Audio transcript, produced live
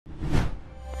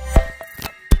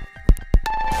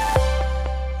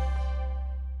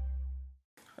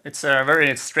It's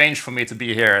very strange for me to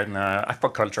be here in an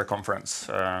aquaculture conference.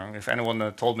 If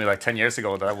anyone told me like 10 years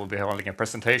ago that I would be holding a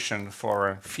presentation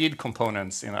for feed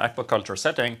components in an aquaculture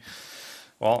setting,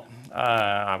 well,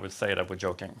 I would say that we're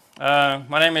joking.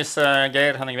 My name is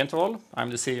Geir Wintervoll. I'm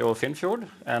the CEO of Finnfjord,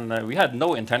 and we had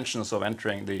no intentions of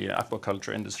entering the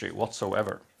aquaculture industry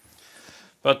whatsoever.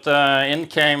 But in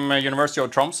came University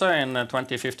of Tromsø in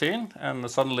 2015, and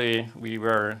suddenly we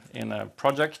were in a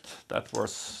project that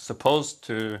was supposed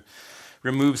to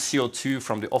remove CO2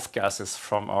 from the off gases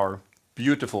from our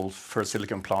beautiful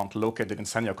ferrosilicon plant located in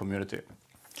Senja community.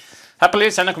 Happily,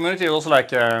 Senja community is also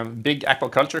like a big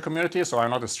aquaculture community, so I'm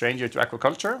not a stranger to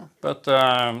aquaculture, but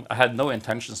I had no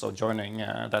intentions of joining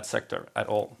that sector at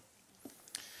all.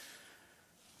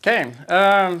 Okay.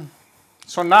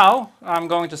 So now I'm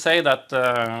going to say that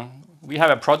we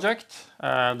have a project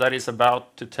that is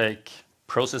about to take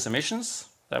process emissions,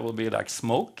 that will be like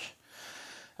smoke,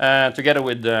 together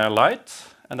with light,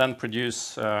 and then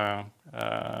produce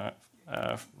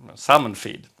salmon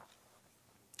feed,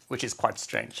 which is quite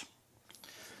strange.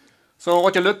 So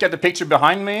what you look at the picture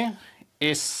behind me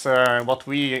is what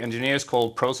we engineers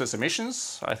call process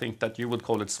emissions. I think that you would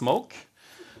call it smoke.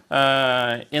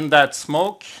 In that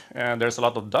smoke, there's a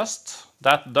lot of dust.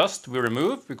 That dust we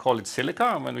remove, we call it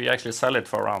silica, and when we actually sell it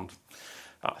for around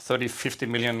 30-50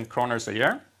 million kroners a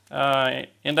year.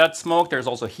 In that smoke, there's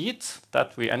also heat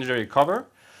that we energy recover.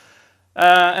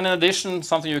 And in addition,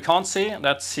 something you can't see,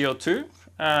 that's CO2,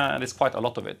 and it's quite a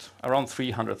lot of it, around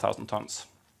 300,000 tons.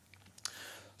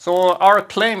 So our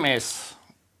claim is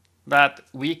that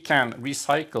we can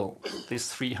recycle these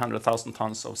 300,000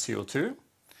 tons of CO2.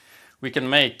 We can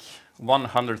make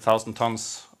 100,000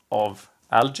 tons of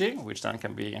algae, which then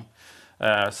can be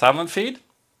salmon feed.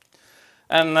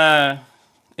 And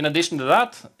in addition to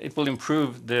that, it will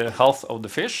improve the health of the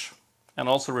fish and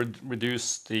also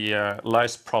reduce the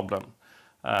lice problem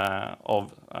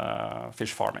of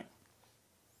fish farming.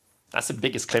 That's the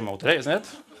biggest claim of today, isn't it?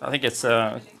 I think it's...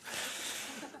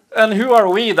 And who are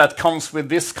we that comes with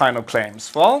this kind of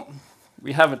claims? Well,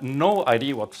 we have no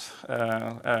idea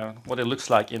what it looks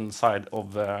like inside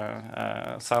of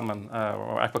salmon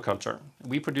or aquaculture.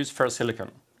 We produce ferrosilicon,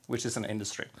 which is an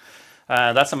industry.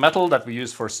 That's a metal that we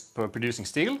use for producing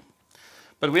steel.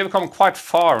 But we have come quite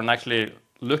far in actually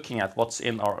looking at what's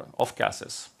in our off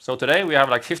gases. So today we have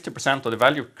like 50% of the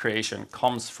value creation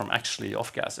comes from actually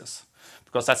off gases,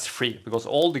 because that's free, because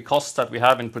all the costs that we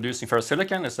have in producing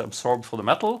ferrosilicon is absorbed for the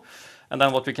metal, and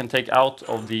then what we can take out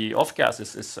of the off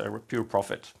gases is pure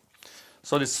profit.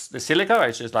 So the silica,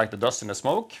 which is like the dust in the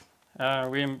smoke,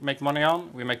 we make money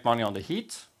on. We make money on the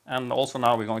heat, and also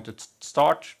now we're going to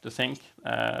start to think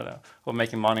of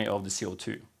making money of the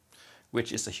CO2,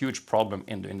 which is a huge problem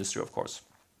in the industry, of course.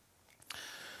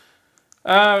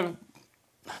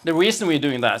 The reason we're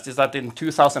doing that is that in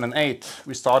 2008,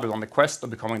 we started on the quest of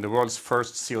becoming the world's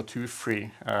first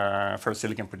CO2-free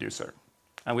ferrosilicon producer.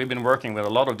 And we've been working with a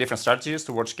lot of different strategies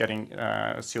towards getting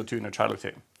CO2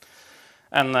 neutrality.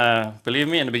 And believe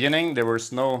me, in the beginning, there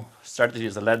was no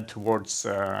strategies that led towards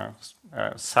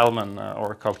salmon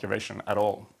or cultivation at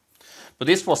all. But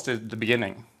this was the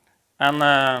beginning. And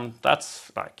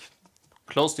that's like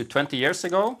close to 20 years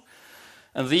ago.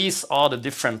 And these are the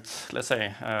different, let's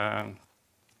say,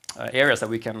 areas that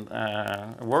we can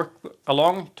work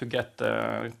along to get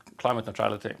climate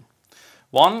neutrality.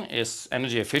 One is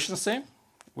energy efficiency,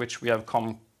 which we have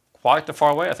come quite a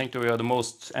far way. I think that we are the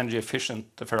most energy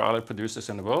efficient ferroalloy producers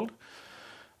in the world.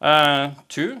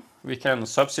 Two, we can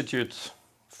substitute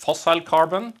fossil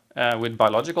carbon with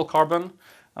biological carbon,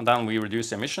 and then we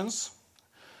reduce emissions.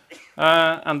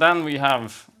 And then we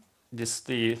have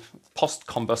the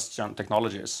post-combustion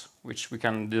technologies, which we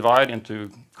can divide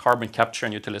into carbon capture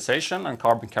and utilization and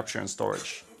carbon capture and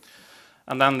storage.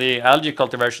 And then the algae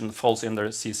cultivation falls in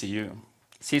the CCU.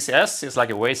 CCS is like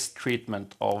a waste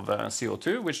treatment of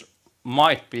CO2, which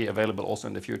might be available also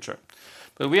in the future.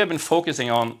 But we have been focusing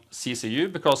on CCU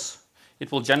because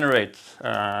it will generate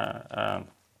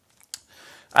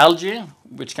algae,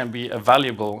 which can be a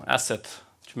valuable asset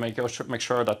to make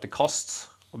sure that the costs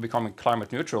of becoming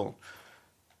climate neutral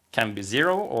can be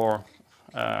zero or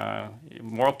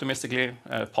more optimistically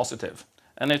positive.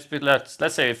 And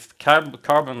let's say if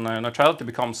carbon neutrality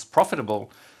becomes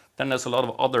profitable, then there's a lot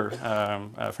of other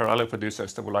ferroalloy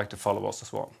producers that would like to follow us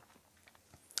as well.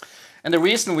 And the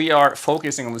reason we are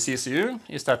focusing on the CCU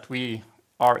is that we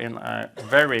are in a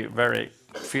very, very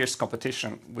fierce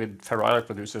competition with ferroalloy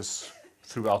producers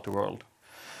throughout the world.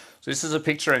 So this is a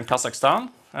picture in Kazakhstan.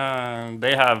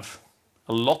 They have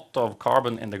a lot of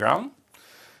carbon in the ground.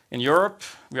 In Europe,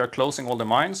 we are closing all the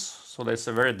mines, so it's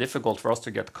very difficult for us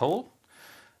to get coal.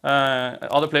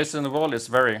 Other places in the world, it's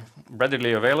very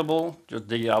readily available. Just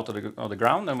dig it out of the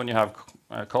ground. And when you have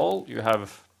coal, you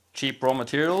have cheap raw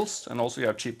materials, and also you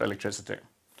have cheap electricity.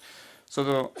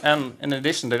 And in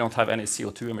addition, they don't have any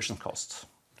CO2 emission costs.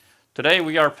 Today,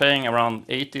 we are paying around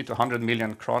 80 to 100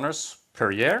 million kroners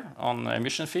per year on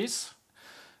emission fees.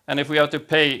 And if we have to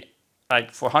pay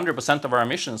like for 100% of our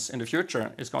emissions in the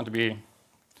future, it's going to be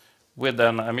with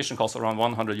an emission cost around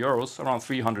 100 euros, around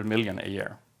 300 million a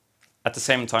year, at the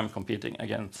same time competing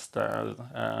against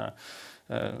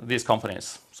these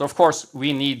companies. So of course,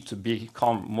 we need to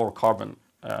become more carbon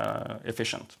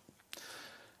efficient.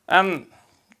 And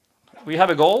we have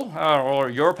a goal, or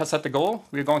Europe has set a goal.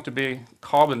 We're going to be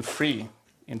carbon free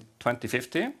in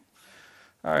 2050.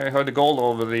 I heard the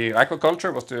goal of the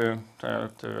aquaculture was to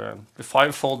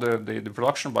fivefold the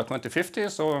production by 2050,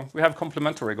 so we have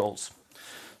complementary goals.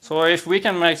 So if we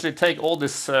can actually take all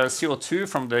this CO2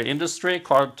 from the industry,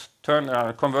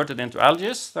 convert it into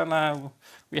algae, then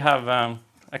we have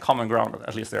a common ground,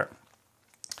 at least there.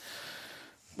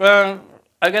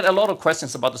 I get a lot of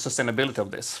questions about the sustainability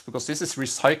of this, because this is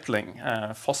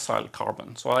recycling fossil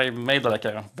carbon. So I made like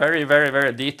a very, very,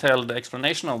 very detailed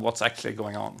explanation of what's actually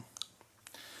going on.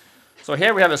 So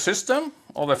here we have a system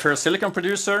of a ferrosilicon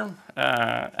producer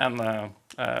and a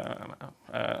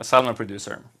salmon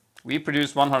producer. We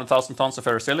produce 100,000 tons of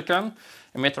ferrosilicon,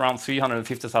 emit around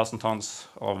 350,000 tons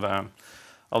of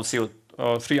CO2.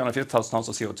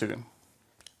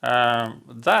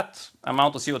 That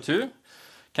amount of CO2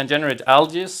 can generate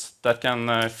algae that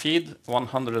can feed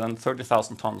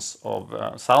 130,000 tons of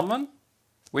salmon,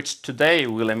 which today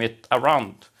will emit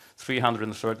around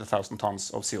 330,000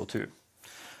 tons of CO2.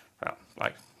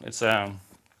 Like it's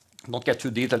not get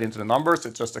too detailed into the numbers,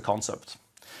 it's just a concept.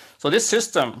 So this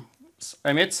system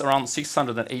emits around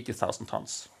 680,000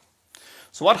 tons.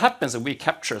 So what happens if we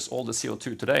capture all the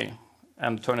CO2 today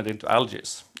and turn it into algae?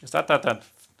 Is that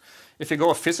if you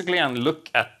go physically and look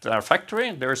at our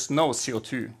factory, there is no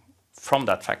CO2 from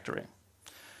that factory.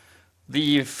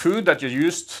 The food that you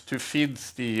used to feed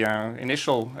the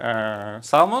initial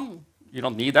salmon, you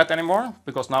don't need that anymore,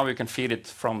 because now you can feed it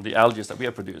from the algae that we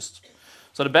have produced.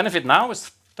 So the benefit now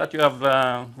is that you have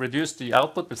reduced the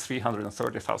output with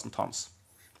 330,000 tons.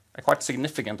 A quite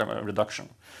significant reduction.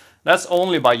 That's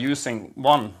only by using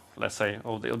one, let's say,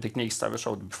 of the techniques that I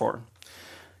showed before.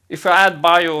 If you add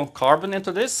biocarbon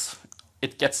into this,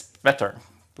 it gets better.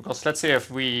 Because let's say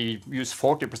if we use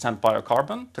 40%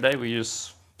 biocarbon, today we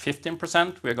use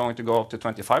 15%, we're going to go up to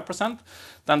 25%,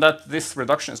 then this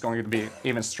reduction is going to be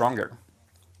even stronger.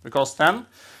 Because then,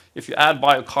 if you add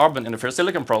biocarbon in the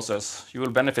ferrosilicon process, you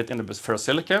will benefit in the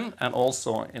ferrosilicon and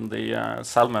also in the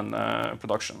salmon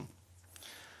production.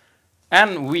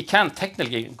 And we can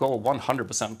technically go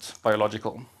 100%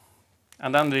 biological.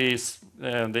 And then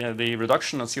the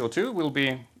reduction of CO2 will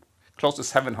be close to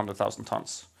 700,000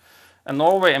 tons. And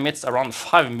Norway emits around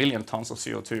 5 million tons of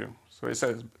CO2. So it's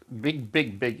a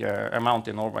big amount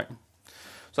in Norway.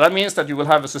 So that means that you will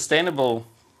have a sustainable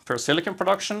ferrosilicon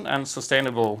production and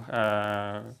sustainable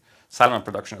salmon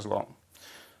production as well.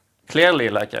 Clearly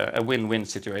like a win-win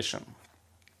situation.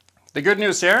 The good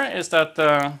news here is that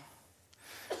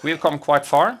we've come quite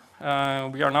far.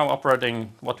 We are now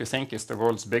operating what we think is the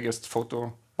world's biggest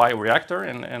photo bioreactor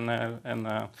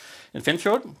in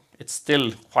Finnfjord. It's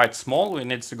still quite small. We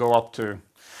need to go up to,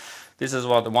 this is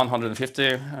what,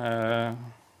 150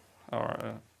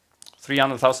 or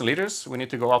 300,000 liters. We need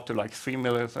to go up to like 3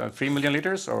 million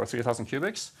liters or 3,000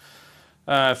 cubics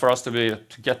for us to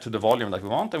get to the volume that we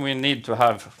want. And we need to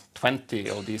have 20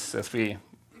 of these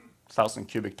 3,000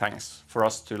 cubic tanks for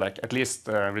us to like at least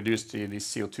reduce the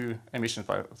CO2 emissions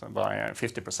by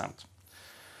 50%.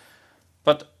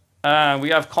 But we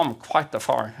have come quite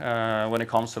far when it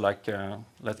comes to like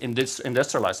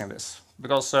industrializing this,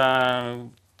 because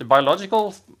the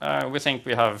biological we think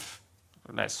we have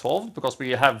solved, because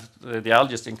we have the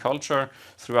algae in culture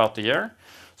throughout the year.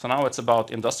 So now it's about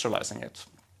industrializing it.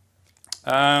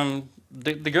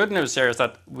 The good news here is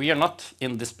that we are not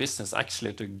in this business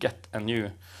actually to get a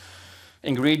new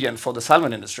ingredient for the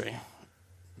salmon industry.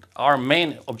 Our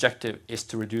main objective is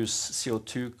to reduce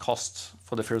CO2 costs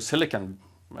for the ferrosilicon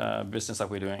business that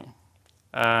we're doing.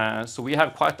 So we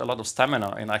have quite a lot of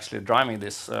stamina in actually driving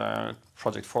this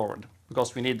project forward,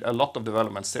 because we need a lot of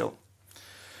development still.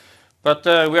 But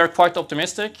we are quite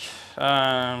optimistic.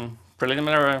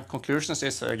 Preliminary conclusions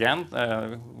is, again,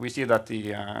 we see that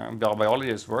the biology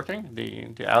is working.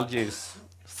 The algae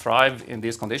thrive in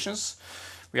these conditions.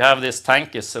 We have this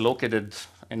tank is located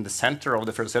in the center of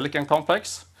the ferrosilicon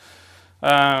complex.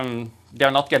 They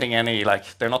are not getting any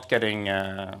they're not getting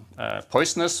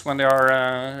poisonous when they are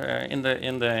in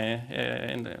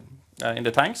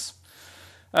the tanks.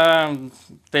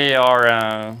 They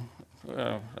are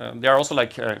also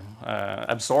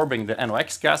absorbing the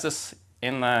NOx gases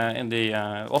in the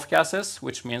off gases,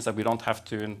 which means that we don't have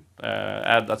to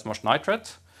add that much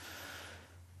nitrate.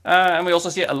 And we also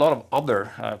see a lot of other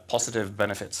positive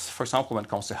benefits, for example, when it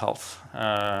comes to health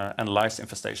and lice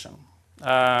infestation.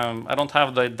 I don't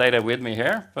have the data with me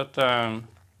here, but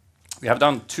we have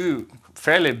done 2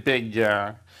 fairly big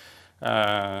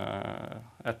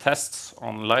tests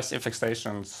on lice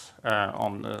infestations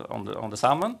on the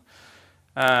salmon.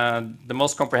 The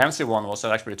most comprehensive one was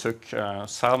that actually we took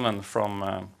salmon from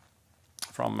a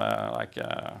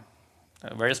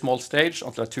very small stage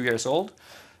until 2 years old.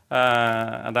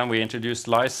 And then we introduced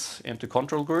lice into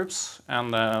control groups,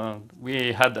 and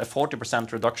we had a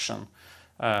 40% reduction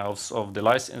of the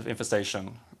lice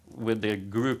infestation with the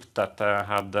group that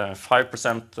had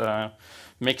 5%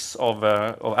 mix of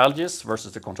algae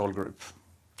versus the control group.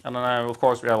 And then, of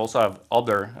course, we also have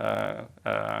other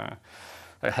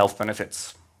health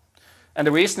benefits. And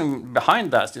the reason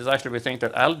behind that is actually we think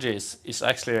that algae is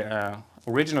actually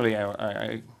originally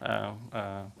a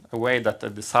way that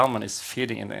the salmon is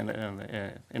feeding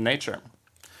in nature.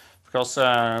 Because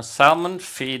salmon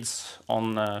feeds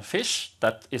on fish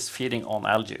that is feeding on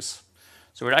algae.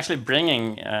 So we're actually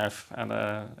bringing an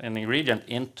ingredient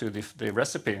into the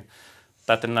recipe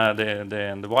that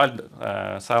the wild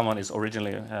salmon is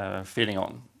originally feeding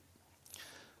on.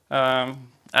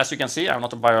 As you can see, I'm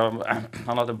not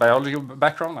a biological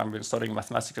background. I've been studying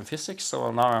mathematics and physics,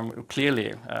 so now I'm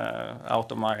clearly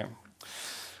out of my,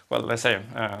 well, let's say,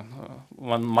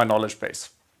 my knowledge base.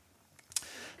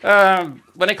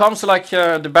 When it comes to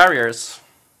the barriers,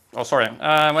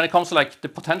 when it comes to the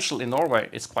potential in Norway,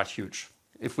 it's quite huge.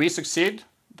 If we succeed,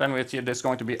 then there's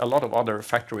going to be a lot of other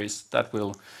factories that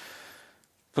will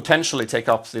potentially take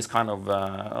up this kind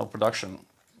of production.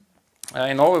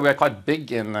 In Norway, we are quite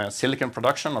big in silicon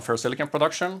production, or ferrosilicon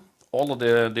production. All of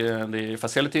the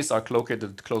facilities are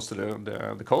located close to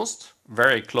the coast,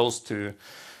 very close to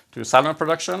salmon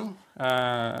production.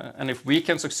 And if we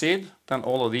can succeed, then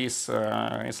all of these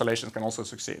installations can also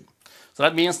succeed. So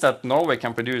that means that Norway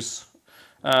can produce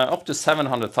up to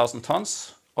 700,000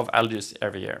 tons of algae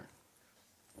every year.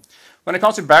 When it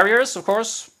comes to barriers, of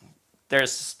course,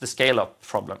 there's the scale-up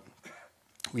problem.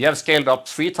 We have scaled up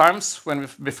 3 times from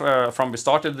we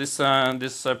started this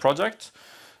project,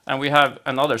 and we have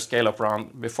another scale-up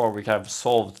round before we have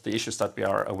solved the issues that we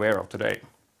are aware of today.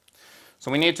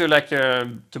 So we need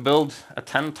to build a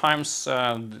 10 times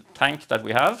tank that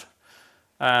we have,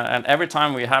 and every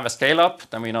time we have a scale-up,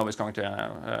 then we know it's going to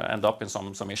end up in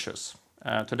some issues.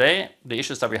 Today, the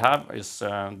issues that we have is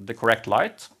the correct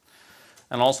light,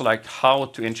 and also how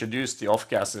to introduce the off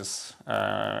gases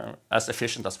as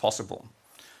efficient as possible.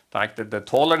 The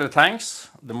taller the tanks,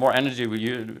 the more energy will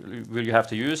you have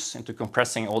to use into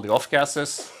compressing all the off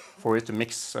gases for it to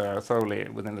mix thoroughly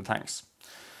within the tanks.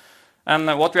 And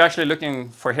what we're actually looking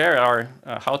for here are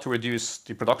how to reduce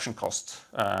the production cost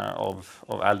of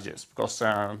algae. Because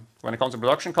when it comes to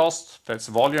production cost, that's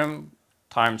volume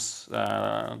times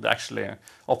the actually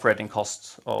operating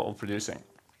cost of producing.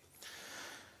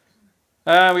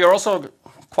 We are also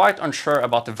quite unsure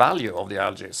about the value of the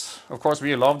algae. Of course,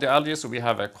 we love the algae, so we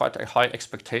have quite high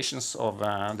expectations of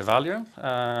the value.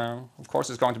 Of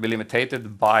course, it's going to be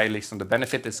limited by the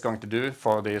benefit it's going to do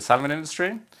for the salmon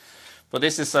industry. But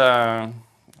this is a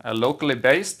locally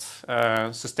based,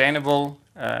 sustainable,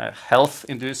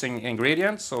 health-inducing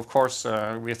ingredient. So, of course,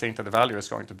 we think that the value is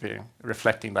going to be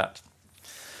reflecting that.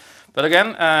 But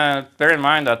again, bear in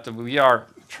mind that we are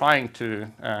trying to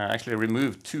actually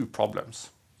remove 2 problems.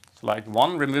 So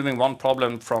removing one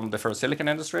problem from the ferrosilicon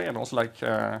industry, and also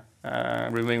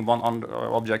removing one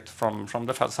object from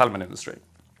the salmon industry.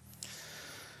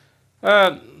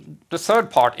 The third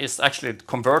part is actually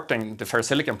converting the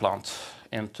ferrosilicon plant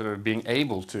into being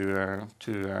able to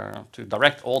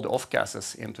direct all the off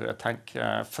gases into a tank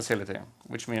facility,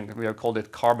 which means we have called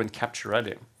it carbon capture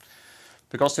ready.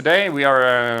 Because today we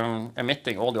are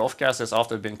emitting all the off gases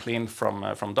after being cleaned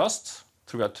from dust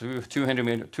through a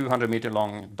 200 meter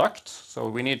long duct. So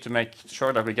we need to make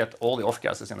sure that we get all the off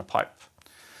gases in a pipe.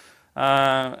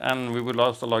 And we would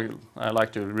also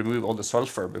like to remove all the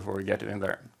sulfur before we get it in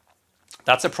there.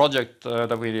 That's a project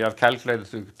that we have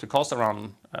calculated to cost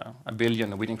around 1 billion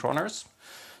Norwegian kroners.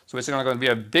 So it's going to be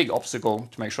a big obstacle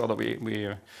to make sure that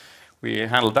we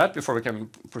handle that before we can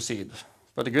proceed.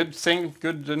 But the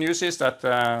good news is that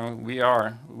we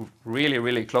are really,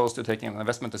 really close to taking an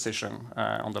investment decision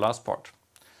on the last part.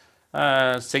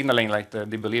 signaling like the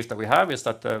belief that we have is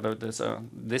that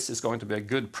this is going to be a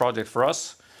good project for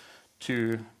us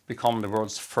to become the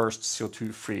world's first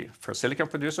CO2-free ferrosilicon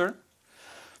producer,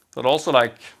 but also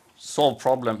like solve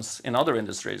problems in other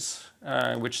industries,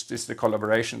 which is the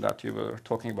collaboration that you were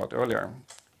talking about earlier.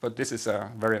 But this is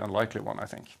a very unlikely one, I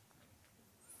think.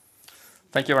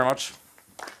 Thank you very much.